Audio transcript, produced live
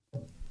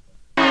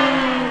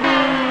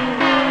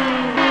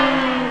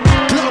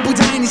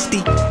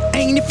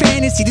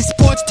fancy. The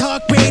sports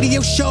talk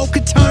radio show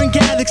could turn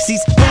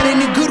galaxies, but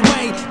in a good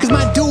way. Cause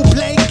my dude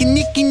Blake and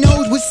Nikki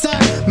knows what's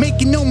up,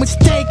 making no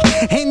mistake.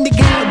 And they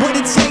got what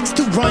it takes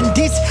to run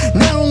this.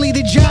 Not only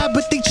the job,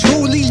 but they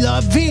truly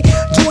love it.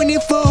 Doing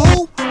it for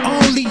who?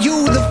 Only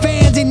you, the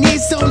fans, and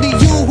it's only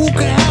you who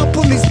can help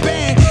them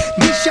expand.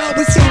 This show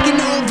is taking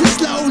over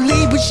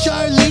slowly but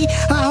surely.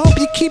 I hope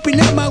you're keeping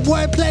up, my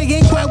wordplay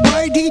ain't quite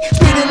worthy.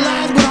 Spitting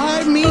lies would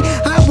hurt me,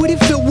 I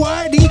wouldn't feel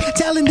worthy.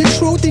 Telling the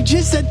truth is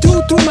just a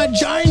do through my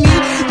journey.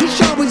 This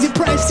show is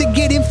impressed to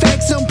get in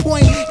facts on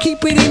point.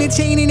 Keep it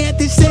entertaining at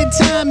the same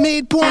time,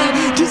 midpoint.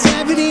 Just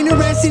have it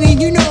interesting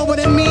and you know what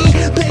I mean.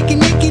 Blake and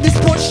Nikki, the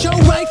sports show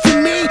right